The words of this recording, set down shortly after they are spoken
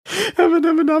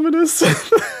Anonymous.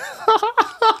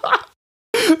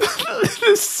 It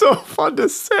is so fun to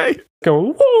say.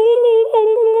 Go.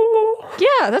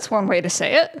 Yeah, that's one way to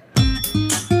say it.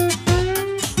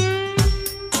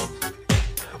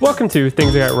 Welcome to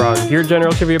Things I Got Wrong, your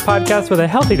general trivia podcast with a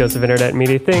healthy dose of internet and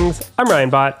media things. I'm Ryan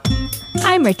Bott.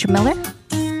 I'm Rachel Miller.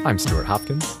 I'm Stuart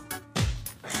Hopkins.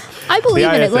 I believe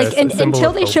in it. ISS,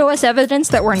 Until they show us evidence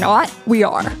that we're not, we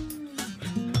are.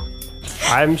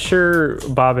 I'm sure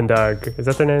Bob and Doug, is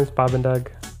that their names? Bob and Doug?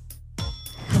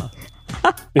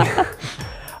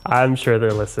 I'm sure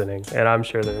they're listening, and I'm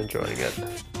sure they're enjoying it.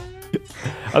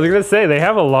 I was gonna say they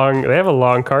have a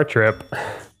long car trip.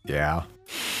 Yeah.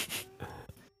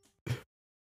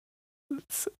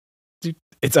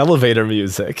 It's elevator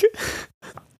music.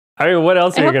 I mean, what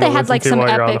else are you gonna listen to while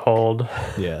you're on hold?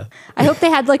 Yeah. I hope they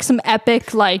had like some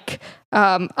epic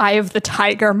Eye of the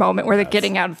Tiger moment where they're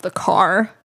getting out of the car.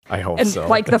 I hope and so.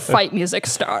 like the fight music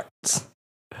starts.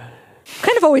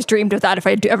 Kind of always dreamed of that if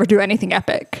I ever do anything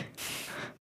epic.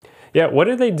 Yeah, what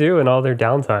do they do in all their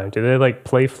downtime? Do they like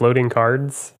play floating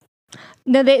cards?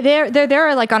 No, they're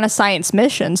there like on a science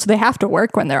mission, so they have to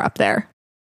work when they're up there.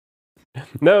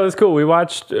 No, it was cool. We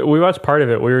watched part of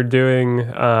it. We were doing it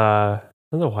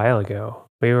was a while ago.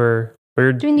 We were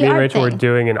doing me and Rachel thing. were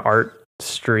doing an art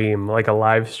stream, like a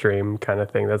live stream kind of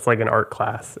thing. That's like an art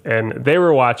class. And they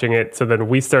were watching it, so then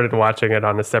we started watching it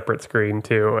on a separate screen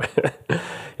too.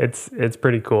 It's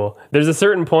pretty cool. There's a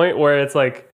certain point where it's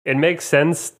like it makes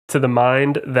sense to the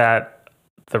mind that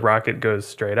the rocket goes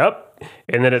straight up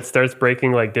and then it starts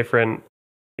breaking like different,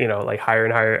 like higher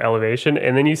and higher elevation,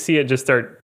 and then you see it just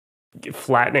start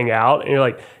flattening out, and you're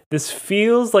like, this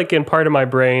feels like in part of my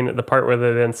brain the part where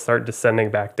they then start descending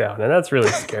back down, and that's really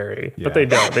scary. Yeah. But they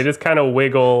don't. They just kind of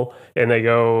wiggle and they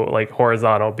go like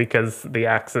horizontal because the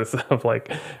axis of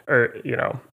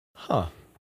Huh.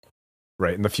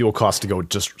 Right, and the fuel cost to go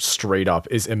just straight up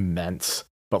is immense.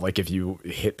 But like if you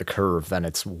hit the curve, then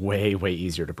it's way, way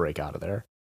easier to break out of there.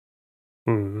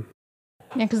 Hmm.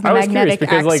 Yeah, because the magnetic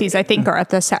axes, I think, are at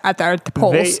the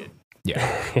poles.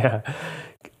 Yeah.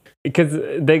 Because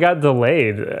they got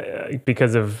delayed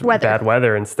because of bad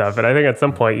weather and stuff. And I think at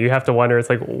some point you have to wonder, it's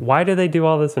like, why do they do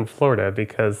all this in Florida?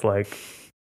 Because like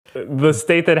the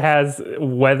state that has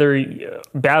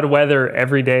bad weather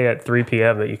every day at 3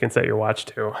 p.m. that you can set your watch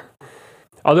to.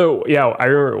 Although, yeah, I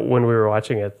remember when we were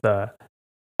watching it,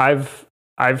 I've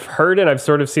heard and I've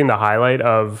sort of seen the highlight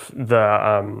of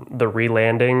the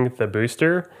re-landing the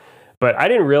booster. But I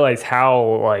didn't realize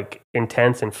how like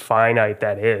intense and finite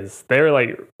that is. They were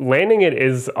like landing it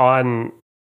is on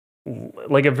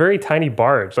like a very tiny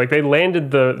barge. Like they landed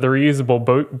the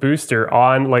reusable booster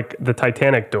on like the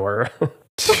Titanic door.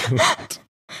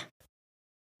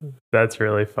 That's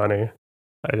really funny.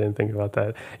 I didn't think about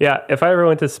that. Yeah, if I ever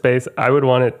went to space, I would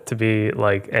want it to be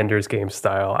like Ender's Game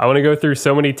style. I want to go through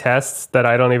so many tests that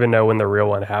I don't even know when the real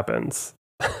one happens.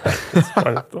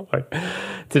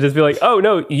 To just be like, oh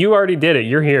no, you already did it,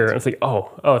 you're here. It's like,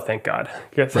 oh thank God.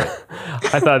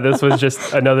 I thought this was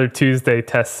just another Tuesday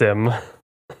test sim.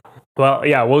 Well,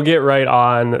 yeah, we'll get right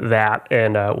on that,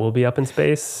 and we'll be up in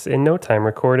space in no time,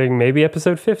 recording maybe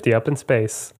episode 50 up in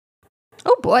space.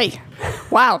 Oh boy,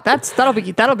 wow,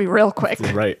 that'll be real quick.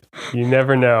 Right, you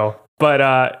never know.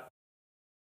 But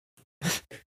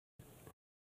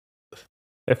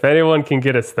if anyone can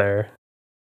get us there.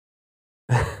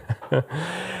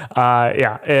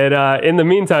 Yeah, and in the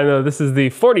meantime, though, this is the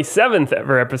 47th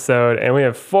ever episode, and we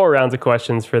have 4 rounds of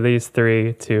questions for these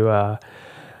 3 to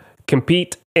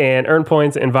compete and earn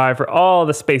points and vie for all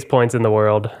the space points in the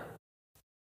world.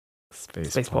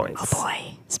 Space points. Oh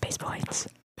boy, space points.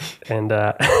 And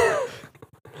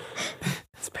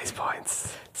space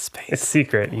points. It's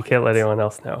secret. You can't let anyone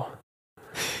else know.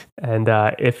 And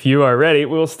if you are ready,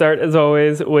 we will start as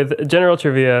always with general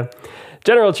trivia.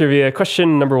 General trivia,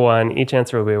 question number 1. Each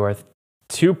answer will be worth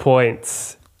 2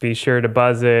 points. Be sure to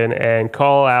buzz in and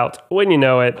call out when you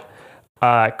know it.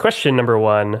 Question number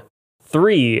 1.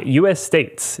 3 U.S.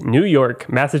 states, New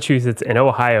York, Massachusetts, and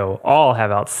Ohio, all have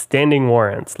outstanding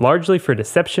warrants, largely for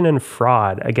deception and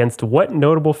fraud, against what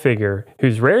notable figure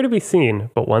who's rare to be seen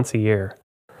but once a year?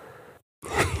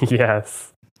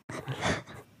 Yes.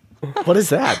 What is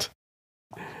that?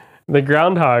 The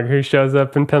groundhog who shows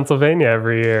up in Pennsylvania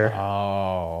every year.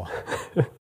 Oh.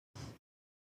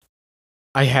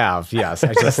 I have, yes.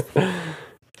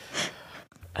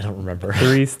 I don't remember.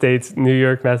 3 states, New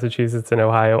York, Massachusetts, and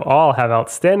Ohio, all have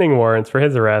outstanding warrants for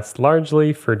his arrest,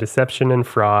 largely for deception and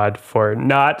fraud, for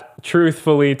not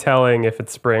truthfully telling if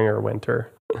it's spring or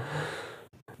winter.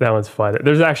 That one's fun.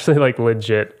 There's actually like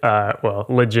legit, but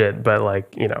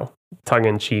like,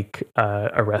 tongue-in-cheek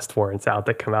arrest warrants out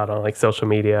that come out on like social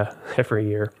media every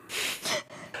year.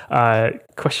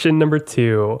 Question number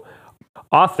 2.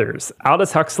 Authors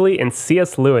Aldous Huxley and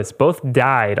C.S. Lewis both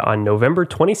died on November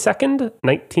 22nd,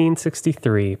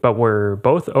 1963, but were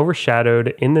both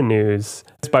overshadowed in the news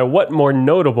by what more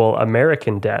notable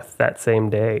American death that same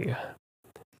day?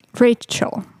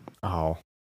 Rachel. Oh.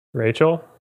 Rachel?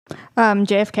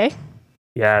 JFK?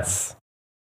 Yes.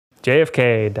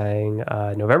 JFK dying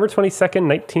November 22nd,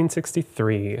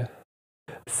 1963.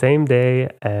 Same day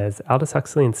as Aldous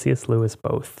Huxley and C.S. Lewis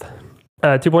both.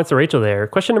 2 points to Rachel there.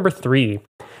 Question number 3.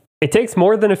 It takes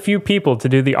more than a few people to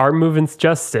do the arm movements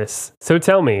justice. So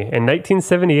tell me, in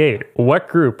 1978, what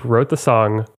group wrote the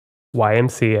song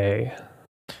YMCA?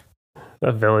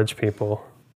 The Village People.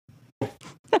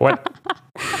 What?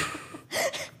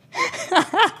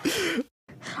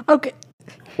 Okay.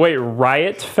 Wait,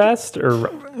 Riot Fest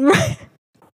or?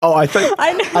 Oh, I thought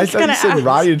you said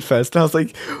Riot Fest. I was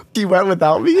like, he went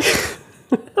without me.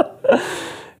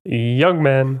 Young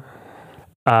man.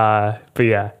 But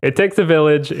yeah, it takes a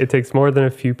village. It takes more than a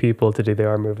few people to do the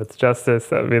arm movements justice.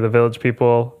 That would be the Village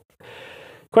People.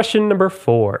 Question number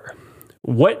 4.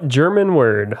 What German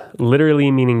word, literally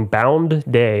meaning bound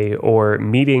day or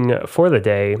meeting for the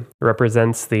day,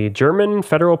 represents the German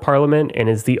federal parliament and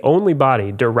is the only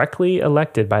body directly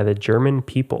elected by the German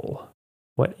people?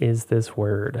 What is this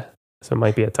word? So it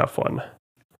might be a tough one.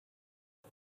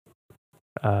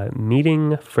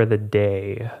 Meeting for the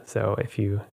day. So if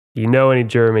you know any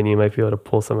German, you might be able to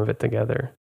pull some of it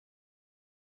together.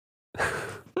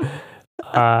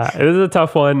 This is a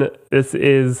tough one. This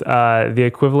is the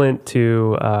equivalent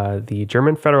to the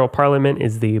German federal parliament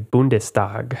is the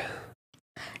Bundestag.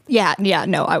 Yeah,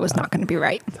 no, I was not going to be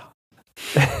right.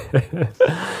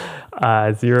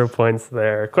 0 points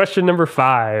there. Question number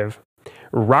 5.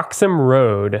 Wroxham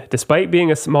Road, despite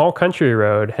being a small country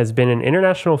road, has been an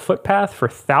international footpath for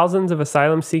thousands of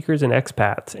asylum seekers and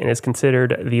expats and is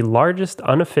considered the largest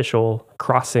unofficial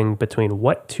crossing between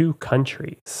what 2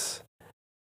 countries?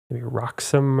 Maybe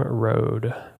Wroxham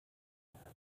Road.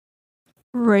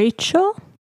 Rachel?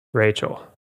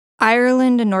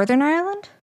 Ireland and Northern Ireland?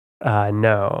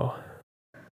 No.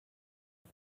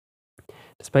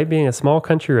 Despite being a small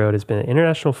country road, has been an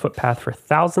international footpath for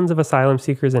thousands of asylum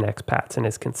seekers and expats and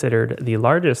is considered the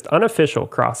largest unofficial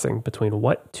crossing between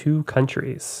what 2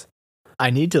 countries?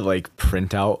 I need to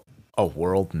print out a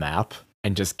world map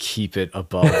and just keep it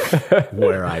above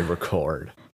where I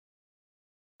record.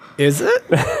 Is it?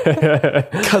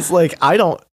 Because I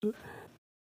don't...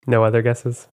 No other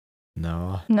guesses?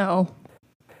 No.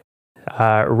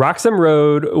 Wroxham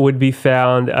Road would be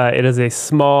found, it is a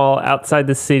small outside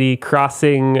the city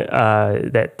crossing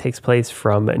that takes place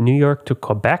from New York to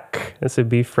Quebec. This would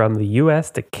be from the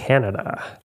US to Canada.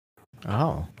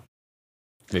 Oh.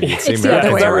 Maybe it's the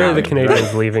other way it's not really around. the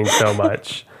Canadians leaving so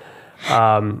much.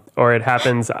 Or it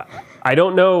happens, I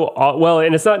don't know,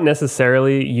 and it's not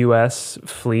necessarily US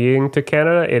fleeing to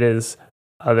Canada. It is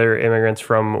other immigrants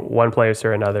from one place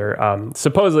or another.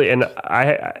 Supposedly, and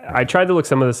I tried to look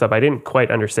some of this up. I didn't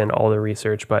quite understand all the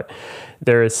research, but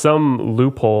there is some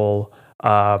loophole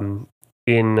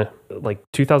in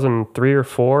 2003 or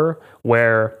 4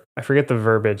 where I forget the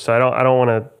verbiage, so I don't want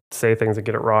to say things and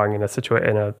get it wrong in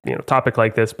a topic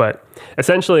like this. But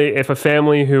essentially, if a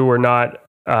family who were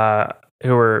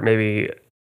maybe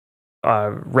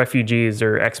refugees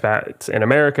or expats in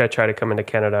America try to come into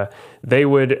Canada, they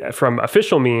would, from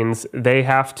official means, they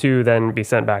have to then be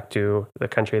sent back to the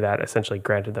country that essentially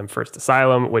granted them first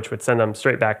asylum, which would send them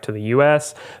straight back to the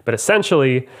US. But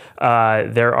essentially,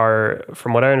 there are,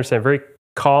 from what I understand, very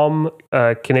calm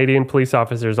Canadian police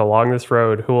officers along this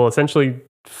road who will essentially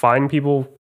find people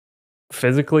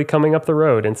physically coming up the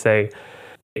road and say,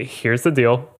 here's the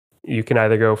deal. You can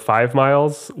either go 5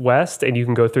 miles west and you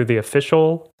can go through the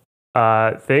official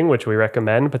thing, which we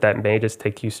recommend, but that may just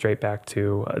take you straight back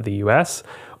to the US,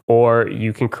 or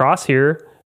you can cross here,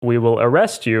 we will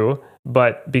arrest you,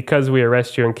 but because we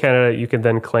arrest you in Canada, you can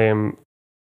then claim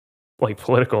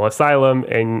political asylum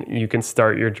and you can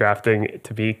start your drafting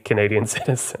to be Canadian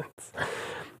citizens.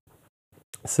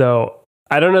 So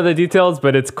I don't know the details,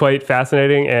 but it's quite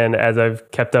fascinating, and as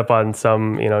I've kept up on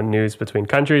some news between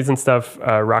countries and stuff,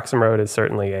 Wroxham Road is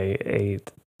certainly a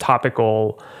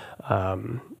topical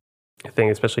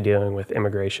thing, especially dealing with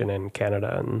immigration in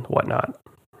Canada and whatnot.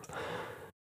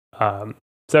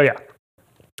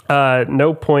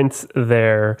 No points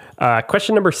there.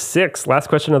 Question number 6, last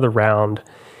question of the round.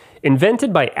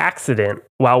 Invented by accident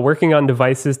while working on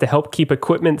devices to help keep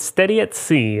equipment steady at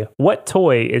sea, what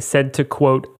toy is said to,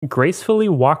 quote, gracefully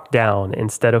walk down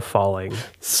instead of falling?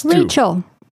 Rachel.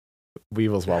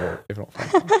 Weebles wobble.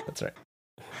 That's right.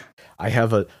 I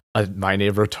have a My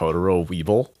Neighbor Totoro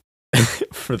Weeble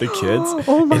for the kids.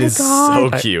 Oh my God. It is so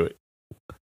cute.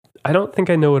 I don't think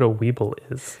I know what a Weeble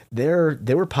is. They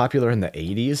were popular in the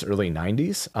 80s, early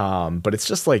 90s. But it's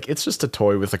just a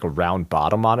toy with like a round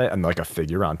bottom on it and like a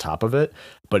figure on top of it.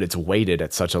 But it's weighted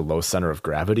at such a low center of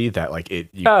gravity that like you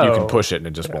can push it and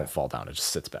it just won't fall down. It just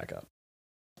sits back up.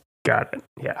 Got it.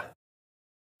 Yeah.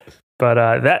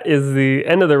 But that is the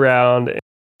end of the round.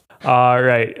 All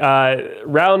right.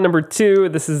 Round number 2.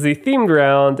 This is the themed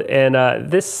round. And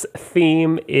this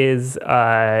theme is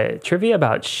trivia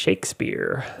about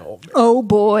Shakespeare. Oh,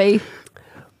 boy.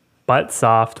 What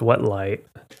soft, what light?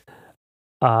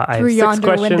 I have 6 yonder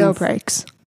questions. window breaks.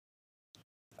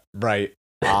 Right.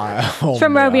 It's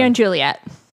from Romeo and Juliet.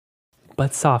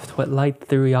 But soft, what light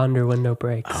through yonder window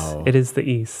breaks? Oh. It is the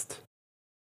east.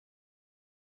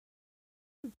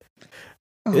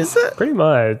 Is it? Pretty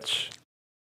much.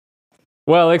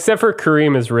 Well, except for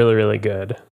Kareem is really, really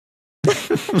good.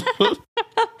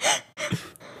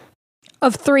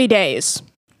 Of 3 days.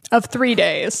 Of 3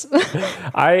 days.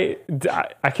 I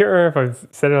can't remember if I've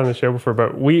said it on the show before,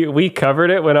 but we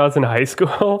covered it when I was in high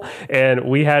school, and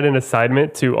we had an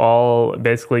assignment to all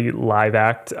basically live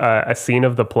act a scene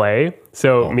of the play.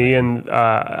 So me and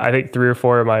I think 3 or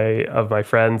 4 of my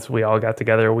friends, we all got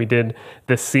together. We did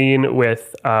the scene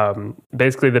with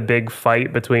basically the big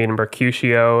fight between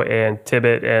Mercutio and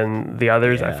Tibet and the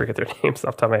others. Yeah. I forget their names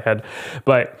off the top of my head,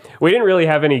 but we didn't really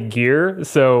have any gear.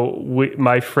 So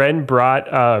my friend brought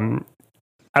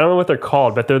I don't know what they're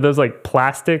called, but they're those like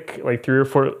plastic, like 3 or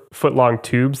 4 foot long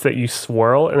tubes that you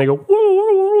swirl and they go,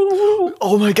 whoa.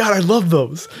 Oh my God, I love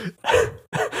those.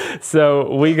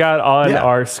 So we got on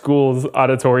our school's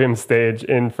auditorium stage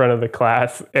in front of the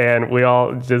class, and we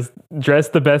all just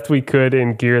dressed the best we could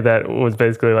in gear that was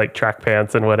basically like track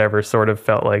pants and whatever sort of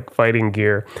felt like fighting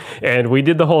gear. And we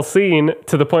did the whole scene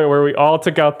to the point where we all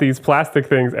took out these plastic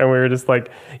things and we were just like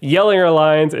yelling our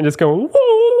lines and just going,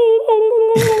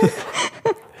 whoa.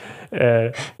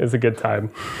 It was a good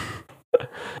time.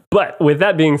 But with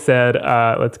that being said,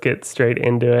 let's get straight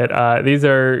into it. These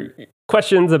are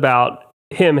questions about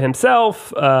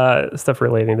himself, stuff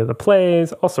relating to the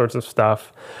plays, all sorts of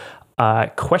stuff.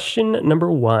 Question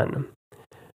number 1.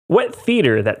 What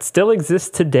theater that still exists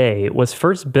today was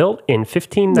first built in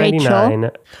 1599?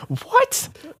 Rachel? What?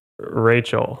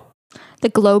 Rachel. The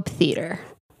Globe Theater.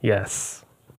 Yes.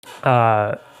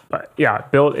 But yeah,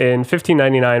 built in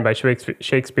 1599 by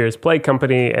Shakespeare's Play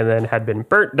Company, and then had been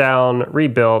burnt down,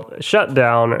 rebuilt, shut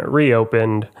down,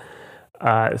 reopened.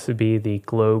 This would be the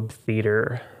Globe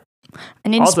Theater.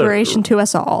 An inspiration to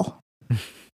us all.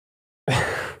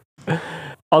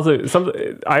 Also,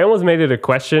 I almost made it a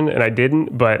question and I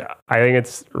didn't, but I think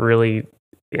it's really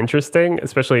interesting,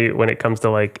 especially when it comes to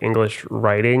like English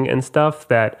writing and stuff,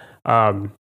 that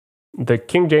the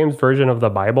King James version of the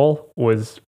Bible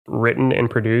was written and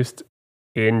produced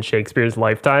in Shakespeare's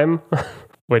lifetime,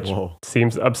 which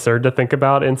seems absurd to think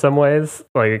about in some ways.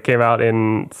 Like it came out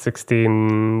in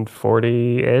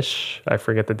 1640-ish. I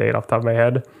forget the date off the top of my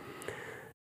head.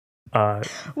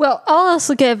 Well, I'll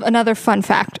also give another fun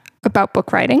fact about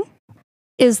book writing,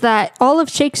 is that all of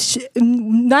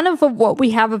none of what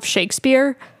we have of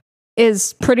Shakespeare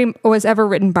was ever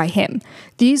written by him.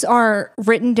 These are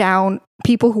written down,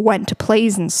 people who went to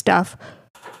plays and stuff.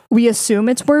 We assume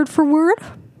it's word for word,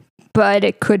 but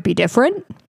it could be different.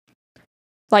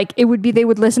 Like they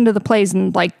would listen to the plays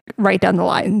and like write down the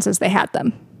lines as they had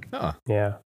them. Oh.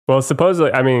 Yeah. Well,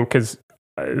 supposedly, I mean, because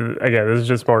again, this is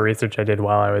just more research I did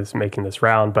while I was making this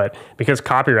round, but because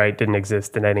copyright didn't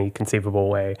exist in any conceivable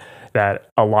way, that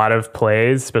a lot of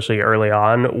plays, especially early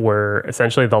on, were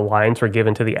essentially the lines were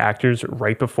given to the actors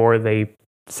right before they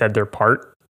said their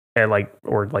part, and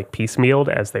or piecemealed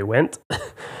as they went,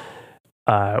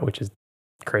 which is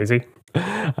crazy.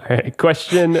 All right,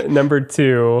 question number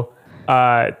 2.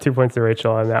 2 points to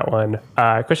Rachel on that one.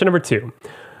 Question number 2.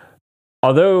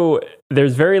 Although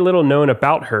there's very little known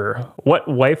about her, what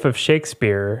wife of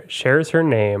Shakespeare shares her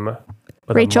name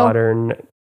with Rachel. a modern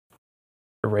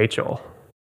Rachel?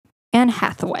 Anne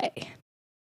Hathaway.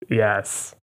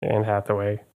 Yes, Anne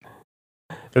Hathaway.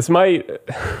 This might,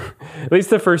 at least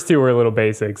the first 2 were a little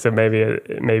basic, so maybe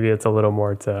it's a little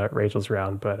more to Rachel's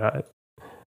round, but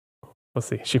we'll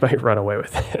see. She might run away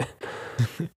with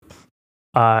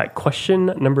it. Question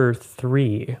number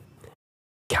 3.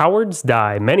 Cowards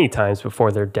die many times before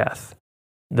their death.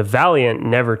 The valiant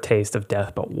never taste of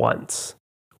death but once,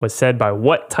 was said by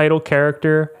what title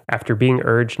character after being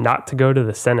urged not to go to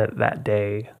the Senate that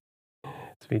day?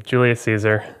 It's be Julius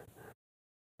Caesar.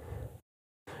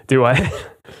 Do I?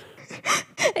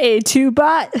 A2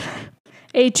 bot.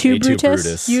 A2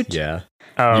 Brutus. Yeah.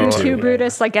 U2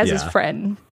 Brutus, like as his Yeah.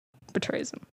 friend,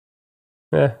 betrays him.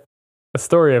 A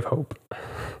story of hope.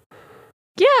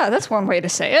 Yeah, that's one way to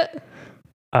say it.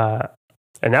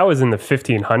 And that was in the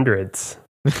 1500s.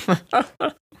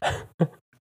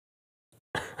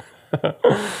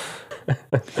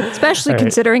 Especially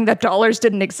considering that dollars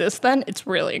didn't exist then. It's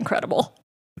really incredible.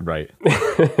 Right.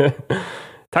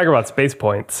 Talk about space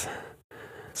points.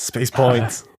 Space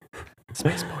points.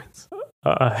 Space points.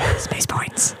 Space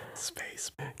points.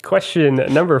 Space. Question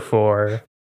number 4.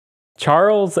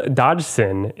 Charles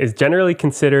Dodgson is generally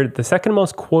considered the second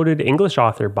most quoted English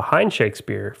author behind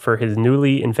Shakespeare for his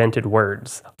newly invented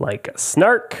words like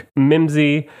snark,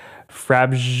 mimsy,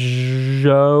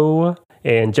 frabjou,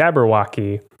 and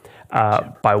jabberwocky.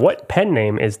 By what pen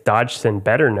name is Dodgson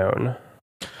better known?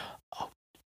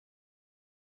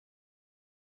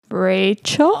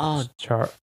 Rachel? Oh,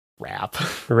 rap.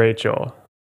 Rachel.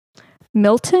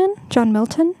 Milton? John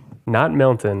Milton? Not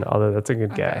Milton, although that's a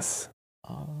good guess.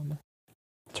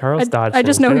 Charles Dodgson. I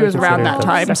just know he was around generally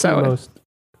that considered time, the so.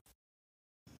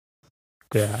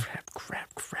 Yeah. Crap.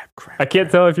 I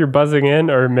can't tell if you're buzzing in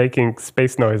or making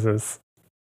space noises.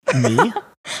 Me?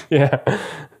 Yeah.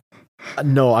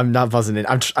 No, I'm not buzzing in.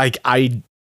 I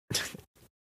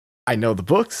know the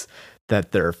books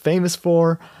that they're famous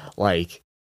for, like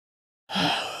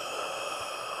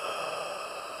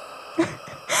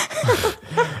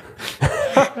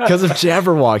because of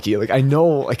Jabberwocky. Like I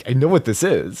know what this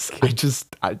is. I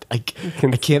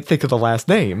can't think of the last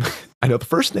name. I know the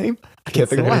first name. I can't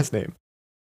think of the last name.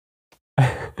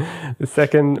 The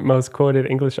second most quoted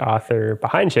English author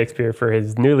behind Shakespeare for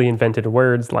his newly invented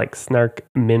words like snark,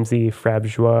 mimsy,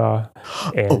 frabjou,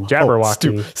 and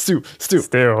jabberwocky. Stu.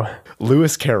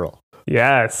 Lewis Carroll.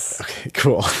 Yes. Okay,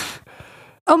 cool.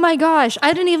 Oh my gosh,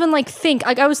 I didn't even think.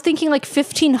 Like I was thinking like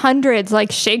 1500s,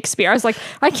 like Shakespeare. I was like,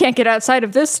 I can't get outside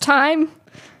of this time.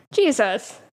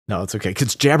 Jesus. No, it's okay.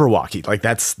 Because Jabberwocky,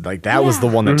 that was the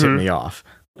one that tipped me off.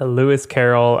 Lewis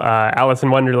Carroll, Alice in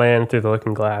Wonderland, Through the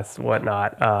Looking Glass,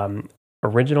 whatnot.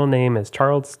 Original name is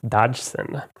Charles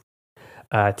Dodgson.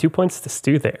 2 points to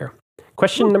Stu there.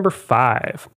 Question number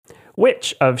 5.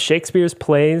 Which of Shakespeare's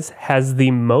plays has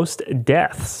the most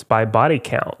deaths by body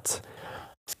count?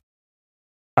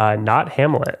 Not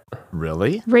Hamlet.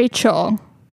 Really? Rachel.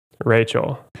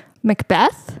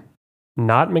 Macbeth?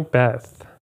 Not Macbeth.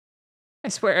 I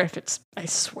swear.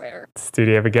 Stu, do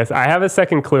you have a guess? I have a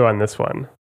second clue on this one.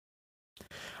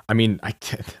 I mean, I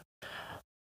can't.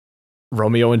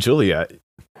 Romeo and Juliet.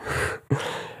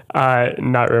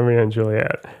 Not Romeo and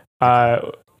Juliet.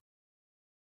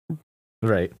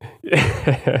 Right.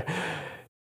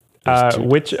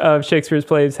 Which of Shakespeare's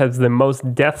plays has the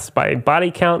most deaths by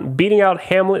body count, beating out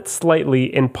Hamlet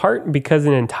slightly, in part because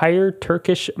an entire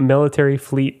Turkish military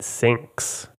fleet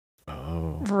sinks?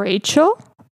 Oh. Rachel?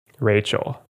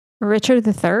 Richard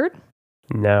III?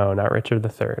 No, not Richard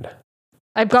III.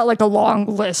 I've got like a long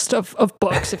list of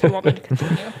books if you want me to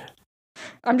continue.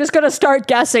 I'm just going to start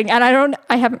guessing, and I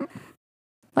haven't,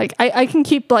 like, I can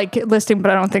keep like listing, but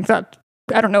I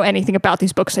don't know anything about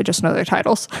these books. I just know their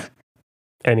titles.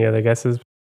 Any other guesses?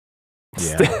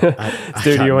 Yeah.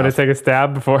 Stu, do you want to take a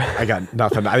stab before? I got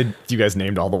nothing. You guys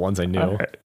named all the ones I knew.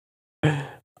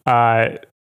 I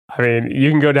mean,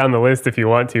 you can go down the list if you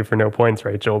want to for no points,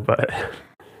 Rachel, but...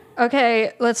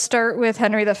 Okay, let's start with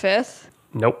Henry V.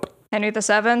 Nope. Henry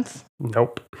VII.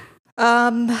 Nope.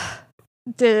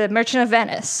 The Merchant of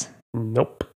Venice.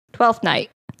 Nope. Twelfth Night.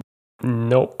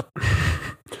 Nope.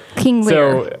 King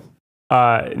Lear.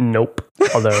 So, nope.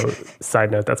 Although,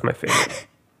 side note, that's my favorite.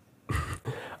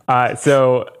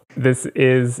 So this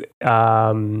is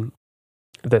the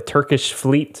Turkish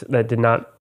fleet that did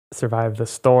not survive the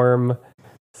storm.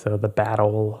 So the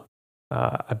battle,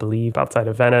 I believe, outside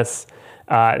of Venice.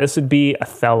 This would be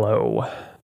Othello.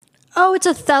 Oh, it's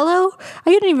Othello? I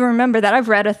didn't even remember that. I've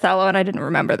read Othello and I didn't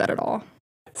remember that at all.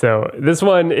 So this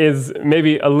one is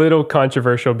maybe a little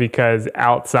controversial because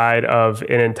outside of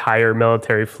an entire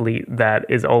military fleet that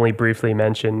is only briefly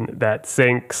mentioned that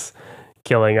sinks,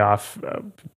 killing off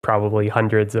probably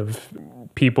hundreds of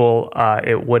people,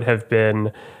 it would have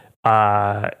been,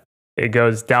 it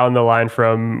goes down the line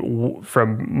from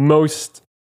most,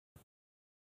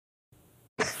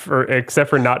 except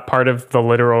for not part of the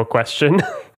literal question.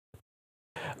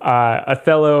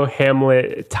 Othello,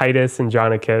 Hamlet, Titus, and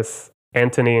Andronicus,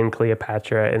 Antony and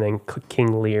Cleopatra, and then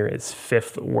King Lear is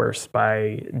fifth worst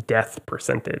by death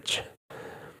percentage.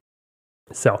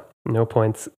 So, no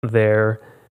points there.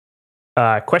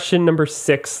 Question number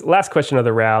 6, last question of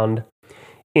the round.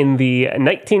 In the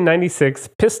 1996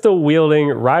 pistol-wielding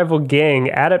rival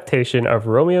gang adaptation of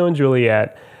Romeo and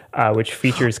Juliet, which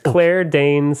features Claire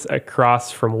Danes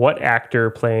across from what actor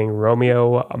playing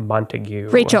Romeo Montague?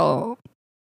 Rachel.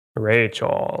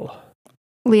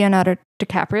 Leonardo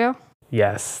DiCaprio.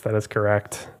 Yes, that is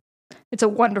correct. It's a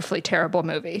wonderfully terrible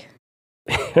movie.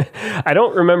 I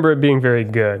don't remember it being very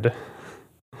good.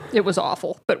 It was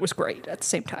awful, but it was great at the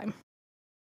same time.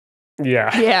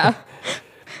 Yeah. Yeah.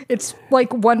 It's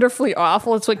like wonderfully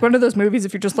awful. It's like one of those movies,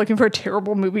 if you're just looking for a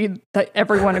terrible movie that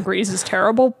everyone agrees is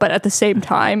terrible, but at the same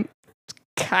time, it's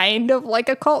kind of like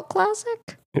a cult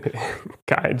classic.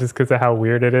 Just because of how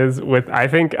weird it is. I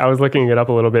think I was looking it up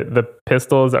a little bit. The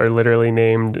pistols are literally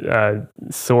named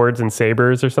Swords and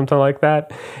Sabers or something like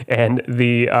that. And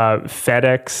the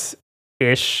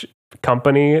FedEx-ish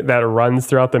company that runs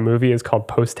throughout the movie is called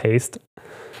Post Haste.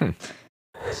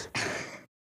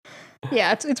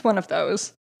 Yeah, it's one of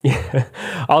those. Yeah.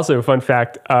 Also, fun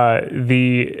fact: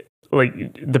 the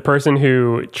person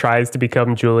who tries to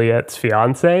become Juliet's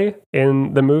fiance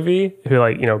in the movie,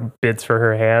 who bids for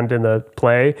her hand in the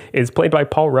play, is played by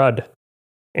Paul Rudd,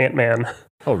 Ant-Man.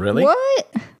 Oh, really?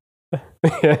 What?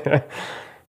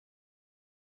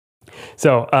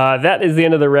 So that is the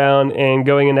end of the round, and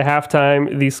going into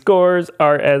halftime, the scores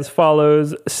are as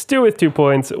follows: Stu with 2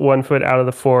 points, 1 foot out of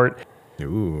the fort.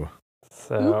 Ooh.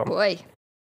 Oh boy.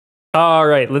 All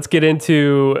right, let's get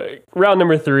into round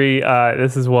number 3.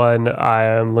 This is one I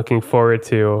am looking forward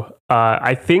to.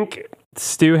 I think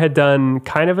Stu had done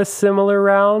kind of a similar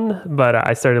round, but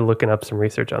I started looking up some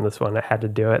research on this one. I had to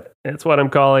do it. It's what I'm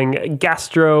calling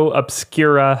Gastro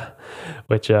Obscura,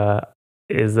 which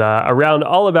is a round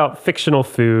all about fictional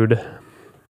food.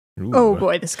 Ooh. Oh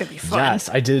boy, this is going to be fun. Yes,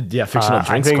 I did. Yeah, fictional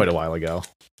drinks quite a while ago.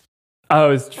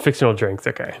 Oh, it's fictional drinks.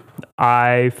 Okay.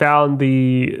 I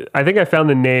think I found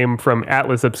the name from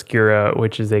Atlas Obscura,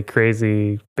 which is a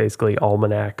crazy, basically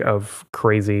almanac of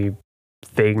crazy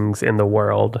things in the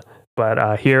world.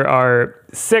 But here are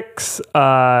 6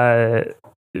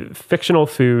 fictional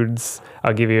foods.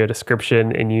 I'll give you a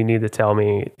description and you need to tell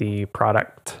me the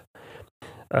product.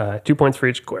 2 points for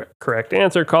each correct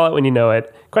answer. Call it when you know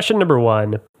it. Question number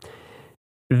 1.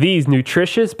 These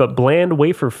nutritious but bland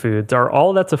wafer foods are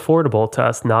all that's affordable to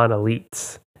us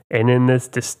non-elites. And in this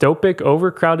dystopic,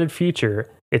 overcrowded future,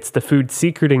 it's the food's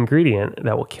secret ingredient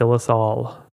that will kill us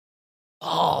all.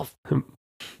 Oh,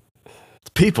 it's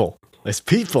people. It's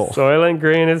people. Soylent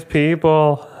Green is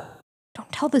people.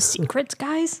 Don't tell the secrets,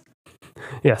 guys.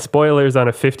 Yeah, spoilers on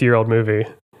a 50-year-old movie.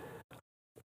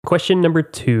 Question number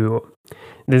 2.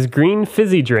 This green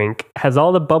fizzy drink has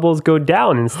all the bubbles go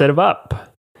down instead of up.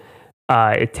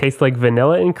 It tastes like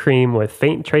vanilla and cream with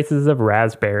faint traces of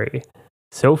raspberry.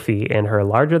 Sophie and her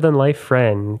larger-than-life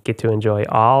friend get to enjoy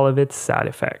all of its side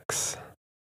effects.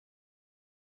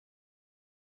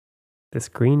 This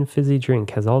green fizzy drink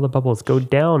has all the bubbles go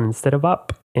down instead of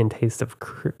up and taste of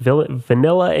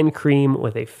vanilla and cream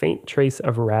with a faint trace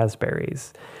of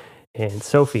raspberries. And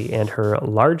Sophie and her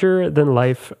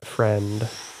larger-than-life friend...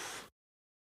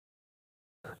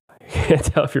 I can't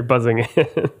tell if you're buzzing in.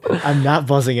 I'm not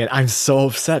buzzing in. I'm so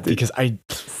upset because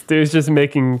Stu's just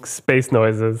making space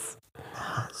noises.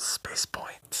 Space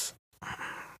points.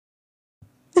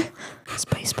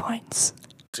 Space points.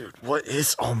 Dude, what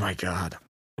is... Oh my god.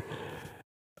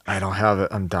 I don't have it.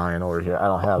 I'm dying over here. I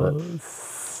don't have it.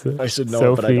 I should know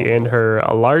Sophie it, but I don't and know. her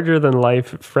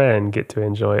larger-than-life friend get to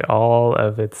enjoy all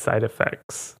of its side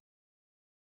effects.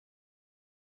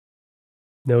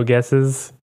 No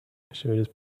guesses? Should we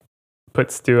just put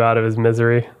Stu out of his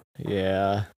misery?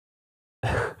 Yeah.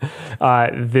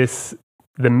 The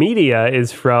media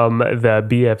is from the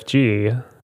BFG.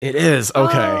 It is.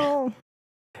 Okay. Oh.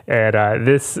 And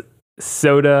this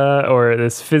soda or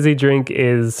this fizzy drink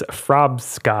is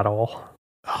Frobscottle.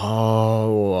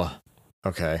 Oh.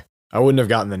 Okay. I wouldn't have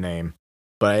gotten the name,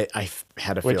 but I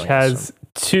had a feeling. Which has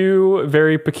 2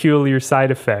 very peculiar side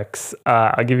effects.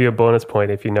 I'll give you a bonus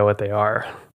point if you know what they are.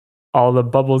 All the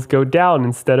bubbles go down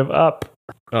instead of up.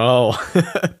 Oh.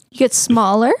 You get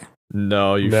smaller?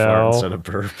 No, you fart instead of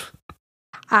burp.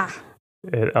 Ah.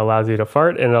 It allows you to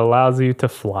fart and it allows you to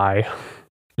fly.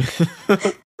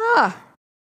 Ah.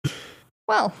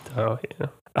 Well. Oh,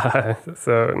 yeah.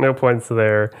 So no points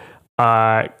there.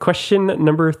 Question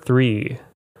number 3.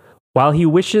 While he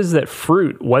wishes that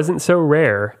fruit wasn't so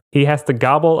rare, he has to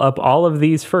gobble up all of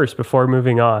these first before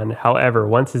moving on. However,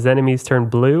 once his enemies turn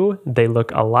blue, they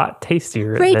look a lot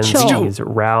tastier Rachel. than these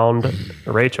round...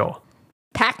 Rachel.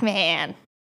 Pac-Man.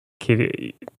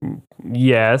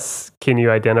 Yes. Can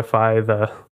you identify the...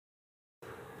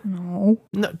 No.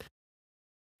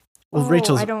 Well,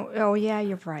 Rachel's... I don't... Oh, yeah,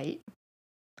 you're right.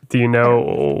 Do you know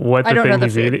what the thing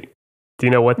he's food. eating? Do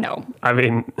you know what? No. I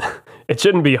mean, it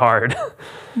shouldn't be hard.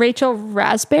 Rachel,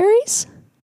 raspberries?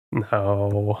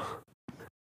 No.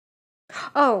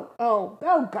 Oh,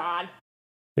 God.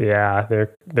 Yeah,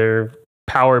 they're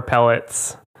power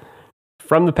pellets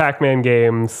from the Pac-Man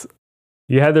games.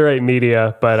 You had the right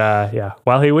media, but yeah.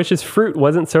 While he wishes fruit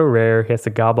wasn't so rare, he has to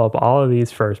gobble up all of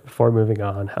these first before moving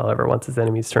on. However, once his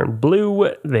enemies turn blue,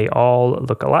 they all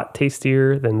look a lot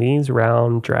tastier than these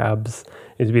round drabs.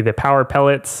 These would be the power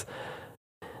pellets.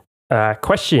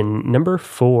 Question number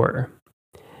 4.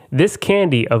 This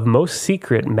candy of most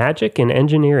secret magic and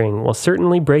engineering will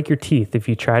certainly break your teeth if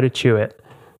you try to chew it.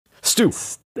 Stew.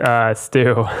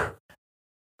 Stew.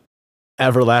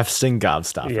 Everlasting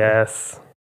Gobstopper. Yes.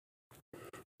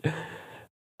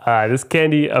 This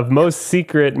candy of most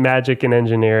secret magic and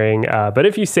engineering, but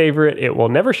if you savor it, it will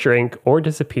never shrink or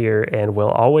disappear and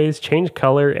will always change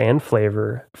color and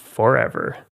flavor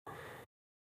forever.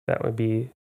 That would be...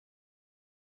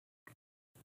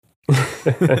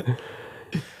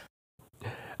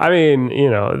 I mean, you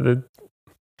know, the...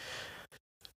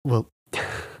 Well...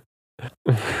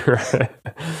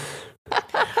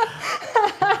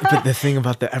 But the thing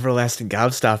about the Everlasting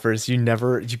Gobstopper is you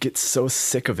get so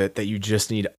sick of it that you just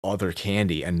need other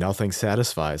candy and nothing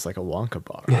satisfies like a Wonka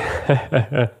bar.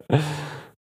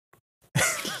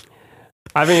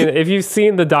 I mean, if you've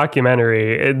seen the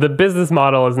documentary, the business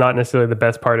model is not necessarily the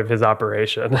best part of his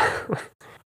operation.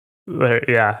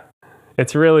 Yeah.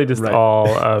 It's really just all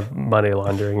a money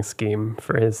laundering scheme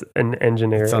for his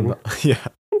engineering. Yeah.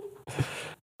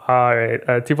 All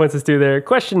right. 2 points to stew there.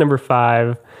 Question number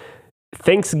 5.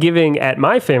 Thanksgiving at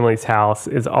my family's house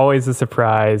is always a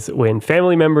surprise. When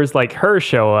family members like her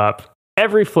show up,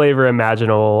 every flavor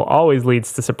imaginable always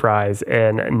leads to surprise,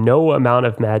 and no amount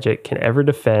of magic can ever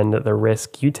defend the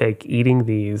risk you take eating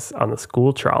these on the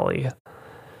school trolley.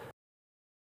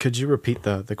 Could you repeat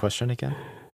the question again?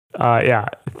 Yeah.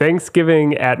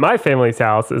 Thanksgiving at my family's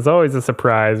house is always a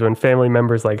surprise when family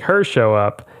members like her show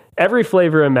up. Every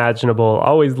flavor imaginable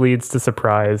always leads to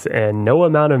surprise, and no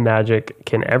amount of magic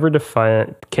can ever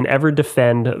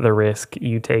defend the risk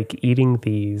you take eating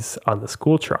these on the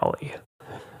school trolley.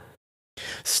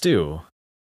 Stew.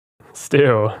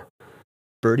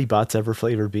 Bertie Bott's Ever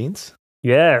Flavored Beans?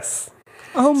 Yes.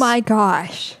 Oh my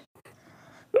gosh.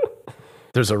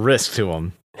 There's a risk to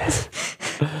them.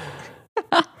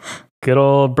 Good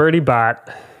old Bertie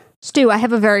Bott. Stu, I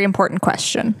have a very important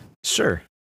question. Sure.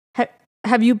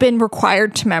 Have you been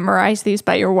required to memorize these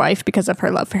by your wife because of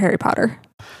her love for Harry Potter?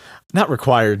 Not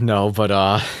required, no, but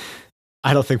I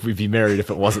don't think we'd be married if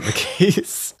it wasn't the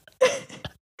case.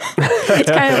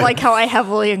 It's kind of like how I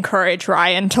heavily encourage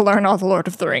Ryan to learn all the Lord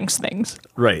of the Rings things.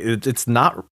 Right. It's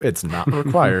not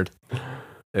required.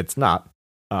 It's not.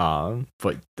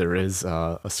 But there is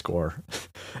a score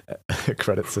a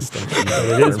credit system.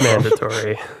 It is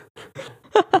mandatory.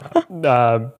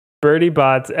 Bertie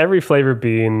Bott's Every Flavor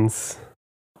Beans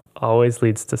always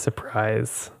leads to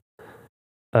surprise.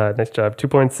 Nice job. 2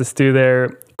 points to stew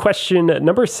there. Question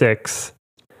number 6.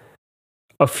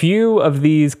 A few of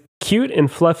these cute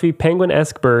and fluffy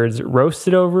penguin-esque birds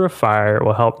roasted over a fire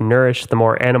will help nourish the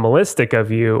more animalistic of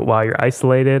you while you're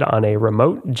isolated on a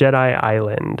remote Jedi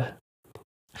island.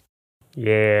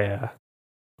 Yeah.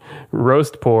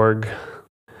 Roast porg.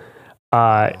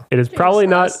 It is probably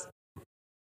not...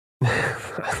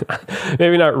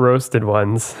 maybe not roasted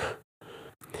ones.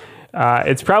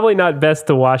 It's probably not best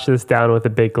to wash this down with a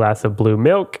big glass of blue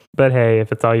milk, but hey,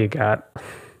 if it's all you got,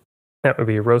 that would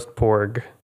be roast porg.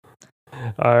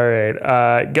 All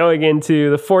right, going into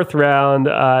the 4th round.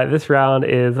 This round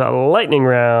is a lightning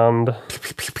round. Pew,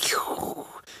 pew, pew.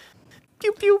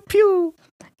 Pew, pew, pew.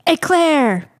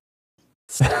 Eclair.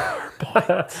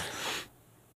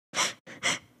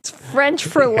 It's French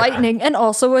for lightning and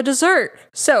also a dessert.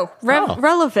 So,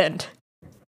 relevant.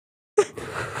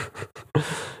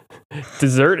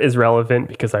 Dessert is relevant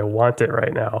because I want it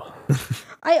right now.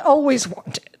 I always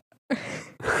want it.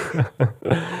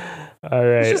 All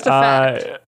right. It's just a fact.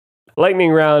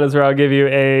 Lightning round is where I'll give you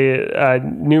a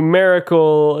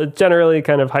numerical, generally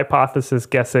kind of hypothesis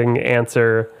guessing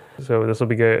answer. So this will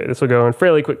be good. This will go in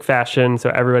fairly quick fashion. So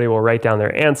everybody will write down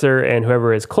their answer, and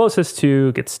whoever is closest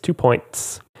to gets 2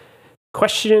 points.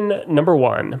 Question number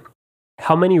 1.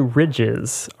 How many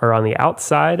ridges are on the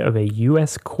outside of a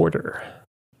U.S. quarter?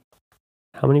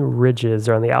 How many ridges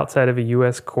are on the outside of a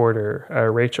U.S. quarter?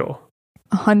 Rachel?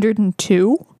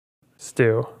 102.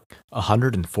 Stu?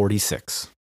 146.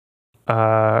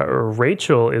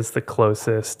 Rachel is the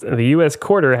closest. The U.S.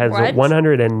 quarter has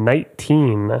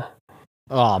 119.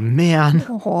 Oh, man.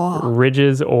 Oh.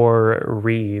 Ridges or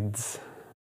reeds.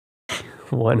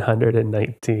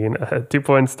 119. 2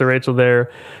 points to Rachel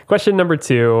there. Question number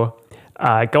 2.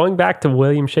 Going back to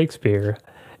William Shakespeare,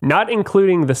 not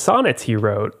including the sonnets he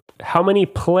wrote, how many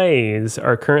plays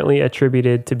are currently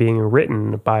attributed to being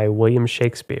written by William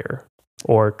Shakespeare?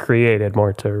 Or created,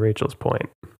 more to Rachel's point.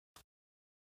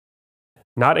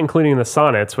 Not including the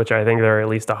sonnets, which I think there are at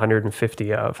least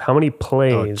 150 of. How many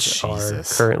plays are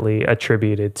currently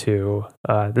attributed to?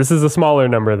 This is a smaller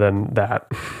number than that.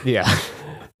 Yeah.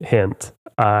 Hint.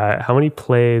 How many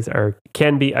plays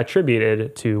can be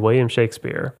attributed to William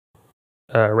Shakespeare?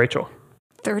 Rachel.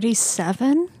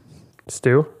 37?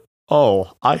 Stu?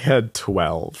 Oh, I had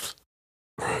 12.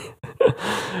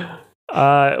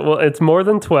 Well, it's more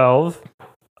than 12.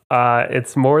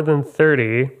 It's more than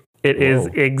 30. It is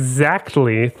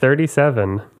exactly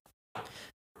 37.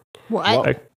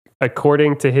 What?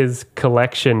 According to his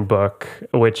collection book,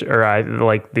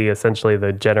 essentially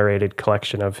the generated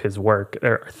collection of his work,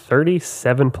 there are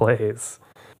 37 plays.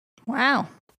 Wow.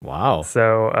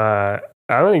 So I'm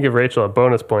going to give Rachel a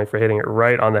bonus point for hitting it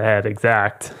right on the head,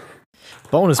 exact.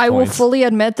 Bonus points. I will fully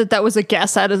admit that was a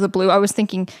guess out of the blue. I was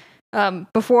thinking,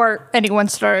 before anyone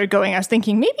started going, I was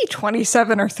thinking maybe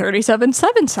 27 or 37.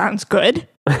 7 sounds good.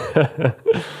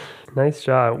 Nice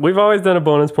job. We've always done a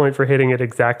bonus point for hitting it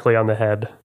exactly on the head.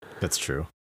 That's true.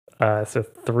 So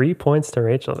 3 points to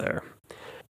Rachel there.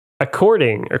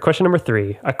 Question number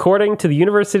 3. According to the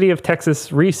University of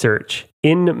Texas research,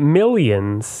 in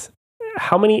millions,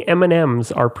 how many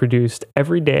M&Ms are produced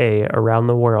every day around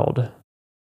the world?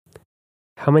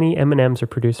 How many M&Ms are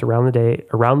produced around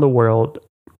the world,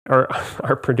 or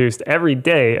are produced every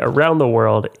day around the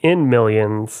world in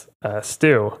millions?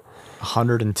 Stu?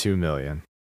 102 million.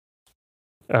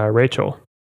 Rachel?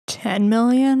 10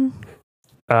 million?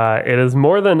 It is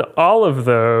more than all of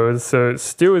those, so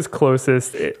Stu is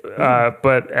closest,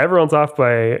 but everyone's off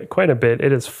by quite a bit.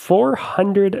 It is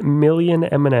 400 million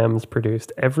M&Ms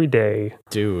produced every day.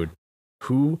 Dude,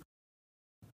 who?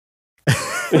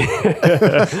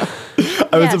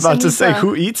 I was about to say,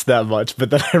 who eats that much? But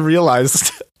then I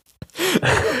realized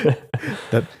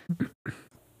that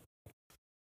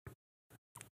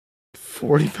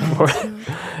 40 pounds.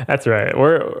 That's right.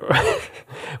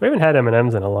 We haven't had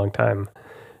M&Ms in a long time.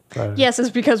 Yes, it's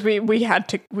because we had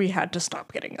to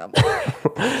stop getting them.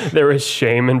 There was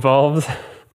shame involved.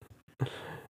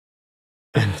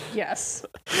 Yes.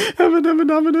 M&M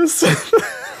anonymous.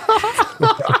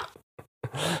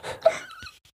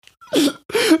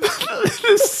 It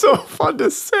is so fun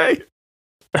to say.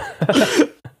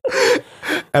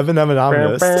 M&M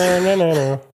anonymous.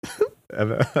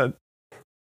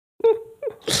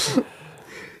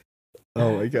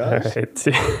 Oh my gosh.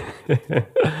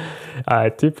 All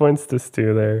right. 2 points to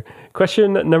Stu there.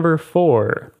 Question number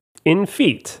 4. In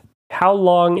feet, how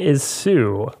long is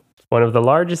Sue, one of the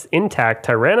largest intact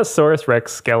Tyrannosaurus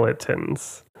Rex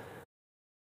skeletons?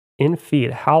 In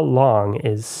feet, how long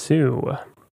is Sue,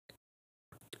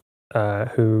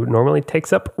 who normally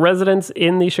takes up residence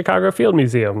in the Chicago Field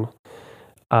Museum?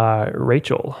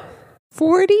 Rachel.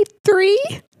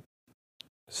 43?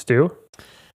 Stu?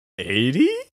 80?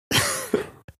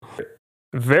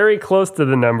 Very close to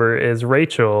the number is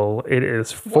Rachel. It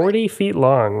is 40 feet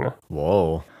long.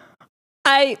 Whoa.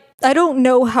 I don't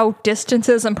know how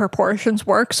distances and proportions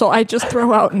work, so I just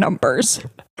throw out numbers.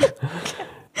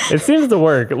 It seems to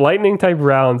work. Lightning type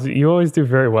rounds, you always do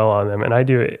very well on them, and I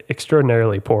do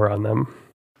extraordinarily poor on them.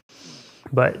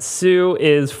 But Sue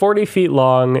is 40 feet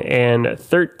long and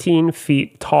 13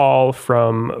 feet tall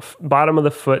from bottom of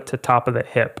the foot to top of the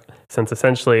hip, since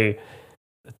essentially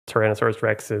the Tyrannosaurus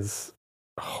Rex is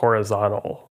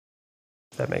horizontal.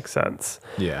 If that makes sense.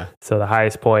 Yeah. So the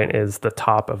highest point is the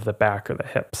top of the back or the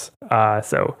hips.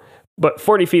 But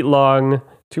 40 feet long,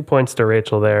 2 points to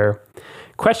Rachel there.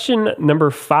 Question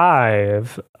number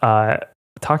 5,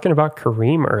 talking about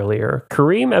Kareem earlier.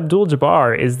 Kareem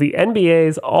Abdul-Jabbar is the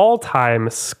NBA's all-time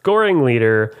scoring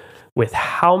leader with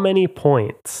how many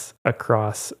points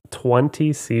across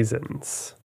 20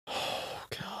 seasons? Oh,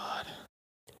 God.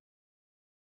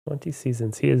 20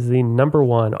 seasons. He is the number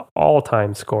 1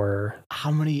 all-time scorer. How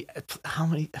many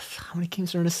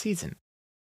games are in a season?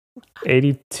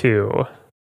 82.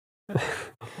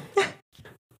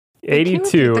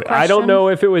 82. I don't know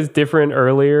if it was different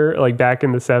earlier, like back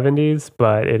in the 70s,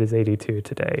 but it is 82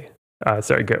 today.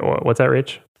 Sorry, what's that,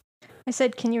 Rich? I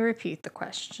said, can you repeat the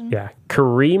question? Yeah.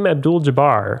 Kareem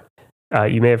Abdul-Jabbar.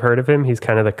 You may have heard of him. He's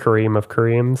kind of the Kareem of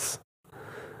Kareems.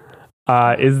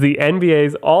 Is the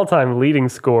NBA's all-time leading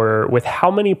scorer with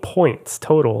how many points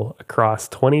total across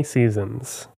 20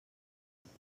 seasons?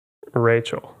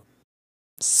 Rachel.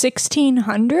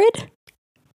 1,600?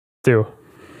 Stu.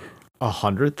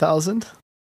 100,000?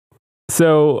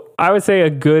 So I would say a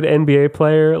good NBA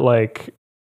player like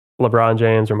LeBron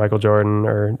James or Michael Jordan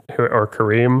or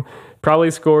Kareem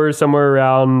probably scores somewhere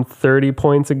around 30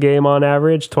 points a game on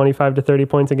average, 25 to 30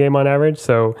 points a game on average.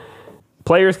 So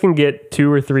players can get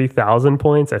 2,000 or 3,000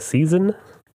 points a season.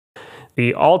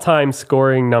 The all-time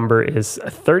scoring number is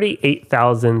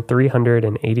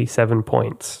 38,387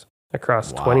 points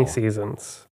across 20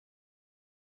 seasons.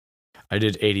 I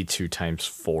did 82 times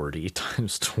 40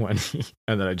 times 20,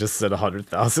 and then I just said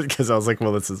 100,000 because I was like,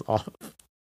 well, this is off.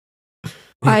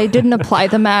 I didn't apply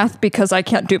the math because I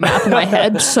can't do math in my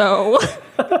head, so...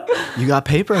 You got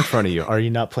paper in front of you. Are you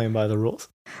not playing by the rules?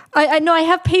 I know I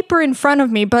have paper in front of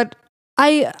me, but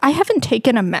I haven't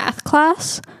taken a math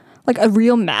class, like a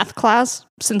real math class,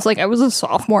 since like I was a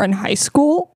sophomore in high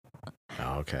school.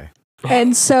 Oh, okay.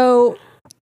 And so...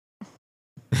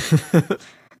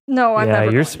 No, I'm never.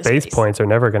 Yeah, your space points are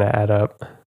never going to add up.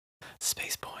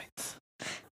 Space points.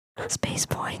 Space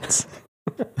points.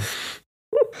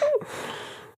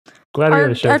 Glad we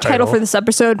had a show our title for this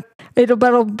episode, it'll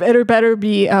better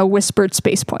be Whispered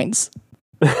Space Points.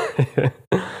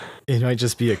 It might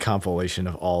just be a compilation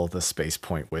of all the space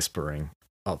point whispering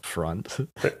up front.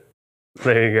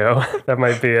 There you go. That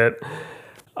might be it.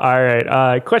 All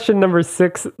right. Question number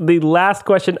 6, the last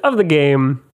question of the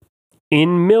game.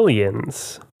 In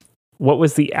millions, what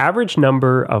was the average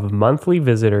number of monthly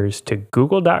visitors to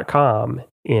Google.com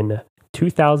in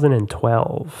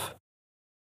 2012?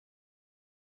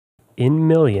 In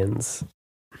millions.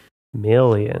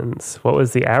 What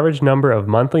was the average number of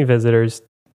monthly visitors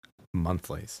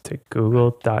to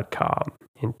Google.com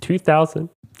in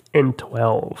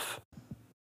 2012?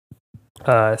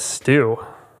 Stu.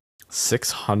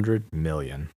 600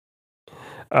 million.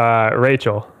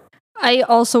 Rachel. I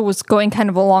also was going kind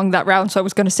of along that route, so I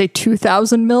was going to say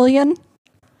 2,000 million.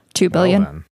 2 billion.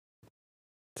 Well,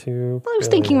 2 I was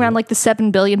thinking around like the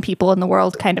 7 billion people in the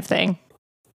world kind of thing.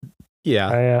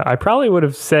 Yeah. I probably would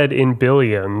have said in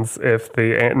billions if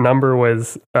the number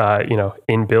was,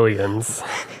 in billions.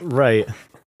 Right.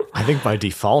 I think by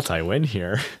default I win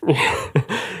here.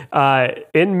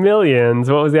 In millions,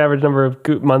 what was the average number of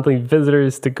monthly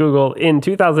visitors to Google in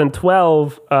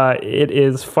 2012? It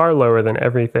is far lower than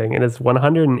everything. It is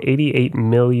 188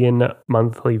 million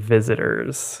monthly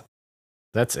visitors.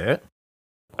 That's it?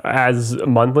 As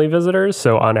monthly visitors,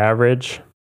 so on average.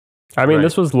 I mean,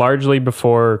 This was largely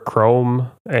before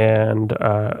Chrome and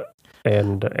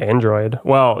Android.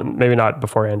 Well, maybe not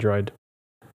before Android.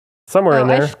 Somewhere in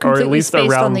there, or at least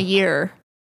around on the year.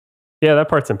 Yeah, that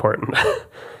part's important.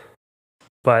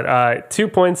 But 2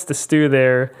 points to Stu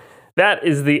there. That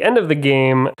is the end of the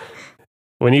game.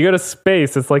 When you go to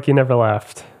space, it's like you never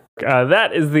left.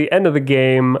 That is the end of the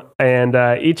game. And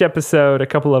each episode, a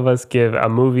couple of us give a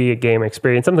movie, a game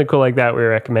experience, something cool like that we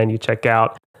recommend you check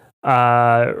out.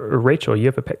 Rachel, you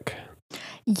have a pick.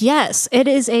 Yes, it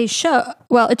is a show.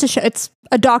 Well, it's a show. It's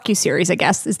a docuseries, I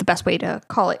guess, is the best way to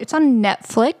call it. It's on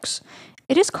Netflix.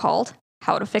 It is called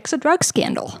How to Fix a Drug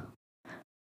Scandal.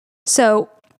 So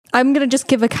I'm going to just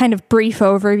give a kind of brief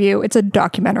overview. It's a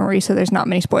documentary, so there's not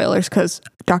many spoilers because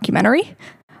documentary.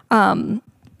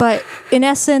 But in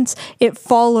essence, it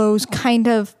follows kind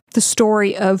of the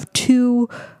story of 2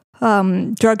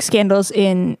 drug scandals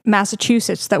in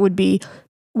Massachusetts that would be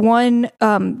one,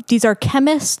 these are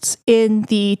chemists in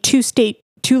the 2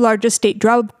 largest state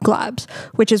drug labs,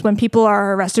 which is when people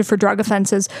are arrested for drug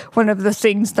offenses. One of the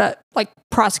things that like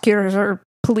prosecutors or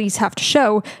police have to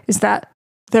show is that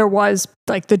there was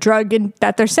like the drug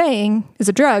that they're saying is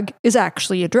a drug is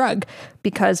actually a drug,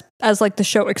 because as like the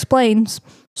show explains,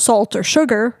 salt or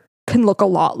sugar can look a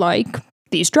lot like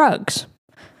these drugs.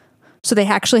 So they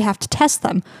actually have to test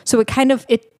them. So it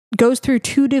goes through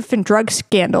 2 different drug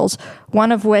scandals,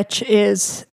 one of which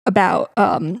is about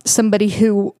somebody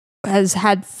who has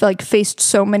had like faced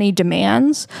so many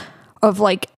demands of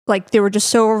like they were just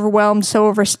so overwhelmed,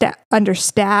 so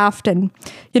understaffed, and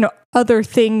other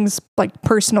things like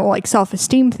personal like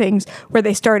self-esteem things, where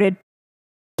they started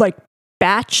like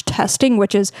batch testing,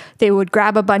 which is they would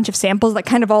grab a bunch of samples that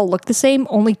kind of all look the same,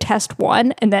 only test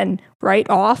one, and then write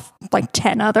off like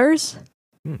 10 others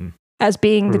as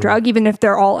being the drug, even if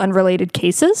they're all unrelated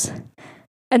cases.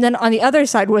 And then on the other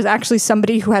side was actually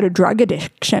somebody who had a drug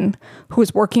addiction, who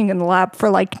was working in the lab for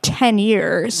like 10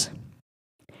 years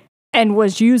and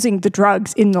was using the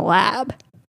drugs in the lab.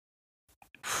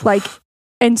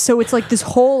 And so it's like this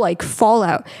whole like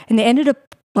fallout, and they ended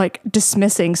up like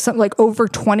dismissing some like over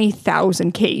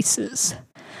 20,000 cases.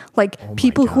 Like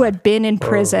people who had been in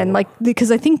prison, like,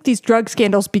 because I think these drug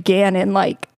scandals began in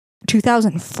like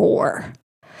 2004.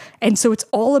 And so it's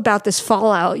all about this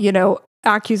fallout,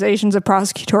 accusations of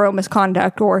prosecutorial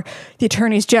misconduct or the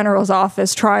attorney general's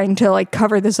office trying to like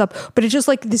cover this up. But it's just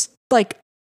like this, like,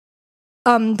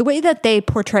 the way that they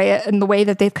portray it and the way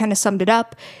that they've kind of summed it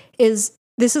up is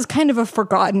this is kind of a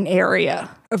forgotten area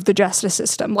of the justice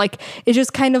system. Like, it's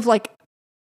just kind of like,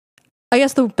 I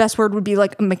guess the best word would be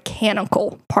like a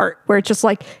mechanical part where it's just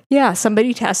like, yeah,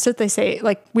 somebody tests it. They say,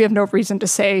 like, we have no reason to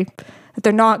say that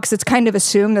they're not, because it's kind of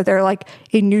assumed that they're like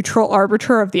a neutral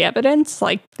arbiter of the evidence.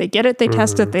 Like, they get it, they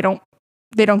test it, they don't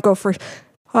go for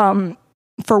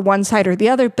one side or the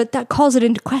other, but that calls it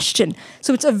into question.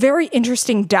 So it's a very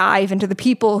interesting dive into the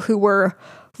people who were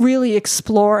really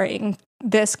exploring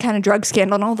this kind of drug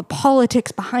scandal and all the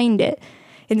politics behind it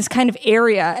in this kind of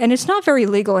area. And it's not very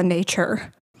legal in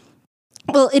nature.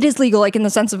 Well, it is legal, like in the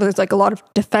sense of there's like a lot of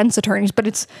defense attorneys, but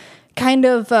it's kind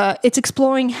of, it's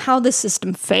exploring how the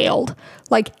system failed.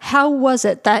 Like, how was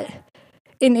it that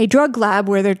in a drug lab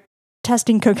where they're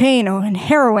testing cocaine and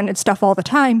heroin and stuff all the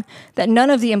time, that none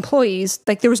of the employees,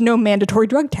 like, there was no mandatory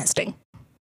drug testing?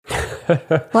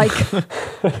 like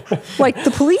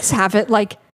the police have it,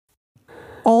 like,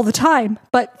 all the time.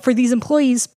 But for these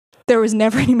employees, there was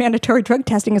never any mandatory drug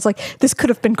testing. It's like, this could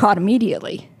have been caught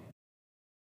immediately.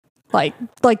 Like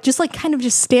just like kind of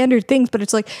just standard things, but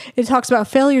it's like, it talks about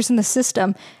failures in the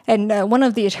system. And one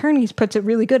of the attorneys puts it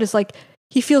really good. Is like,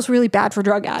 he feels really bad for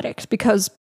drug addicts because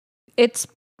it's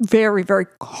very, very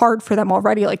hard for them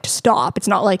already, like, to stop. It's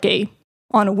not like a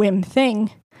on a whim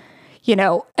thing, you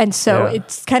know? And so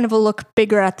it's kind of a look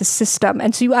bigger at the system.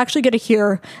 And so you actually get to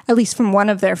hear, at least from one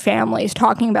of their families,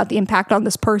 talking about the impact on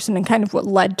this person and kind of what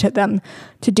led to them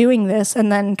to doing this.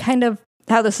 And then kind of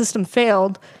how the system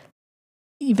failed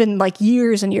even like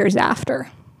years and years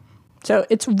after. So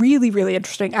it's really, really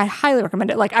interesting. I highly recommend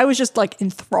it. Like, I was just like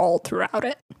enthralled throughout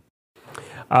it.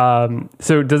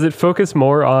 So does it focus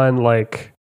more on,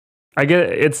 like, I get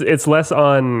it's less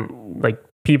on like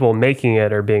people making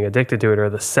it or being addicted to it or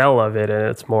the sell of it, and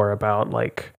it's more about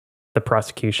like the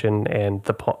prosecution and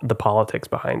the politics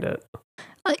behind it?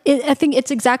 I think it's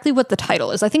exactly what the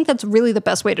title is. I think that's really the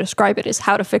best way to describe it, is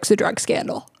how to fix a drug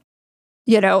scandal.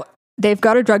 You know, they've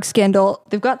got a drug scandal.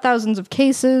 They've got thousands of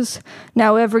cases.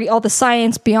 Now all the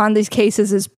science beyond these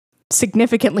cases is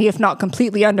significantly, if not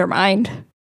completely, undermined.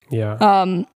 Yeah.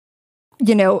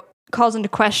 You know, calls into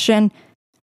question,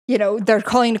 you know, they're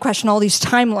calling into question all these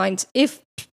timelines. If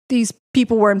these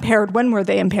people were impaired, when were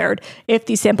they impaired? If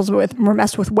these samples were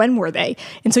messed with, when were they?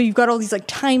 And so you've got all these like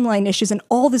timeline issues and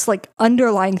all this like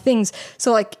underlying things.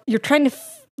 So like, you're trying to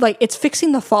it's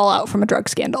fixing the fallout from a drug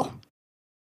scandal.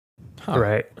 Huh.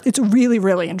 Right. It's really,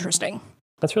 really interesting.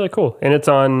 That's really cool. And it's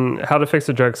on How to Fix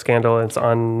a Drug Scandal. It's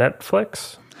on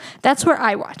Netflix. That's where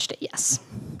I watched it, yes.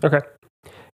 Okay.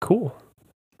 Cool.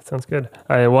 Sounds good.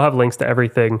 We'll have links to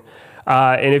everything.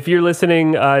 And if you're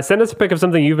listening, send us a pic of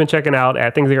something you've been checking out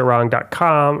at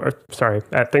thingsthатgotwrong.com, or sorry,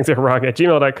 at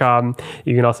thingsthatgotwrong@gmail.com.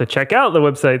 You can also check out the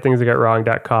website,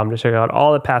 thingsthatgotwrong.com, to check out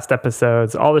all the past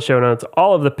episodes, all the show notes,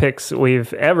 all of the picks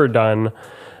we've ever done.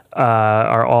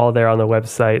 Are all there on the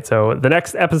website. So the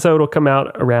next episode will come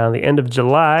out around the end of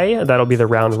July. That'll be the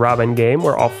round robin game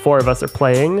where all four of us are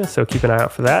playing. So keep an eye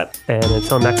out for that. And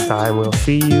until next time, we'll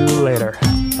see you later.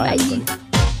 Bye.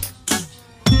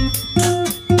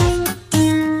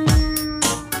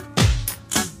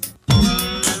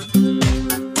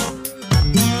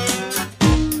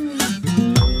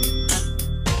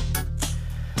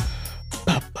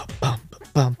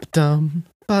 Bum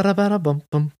ba ba bum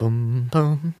bum bum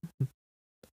bum.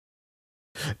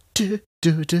 Do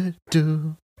do do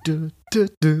do do do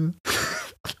do.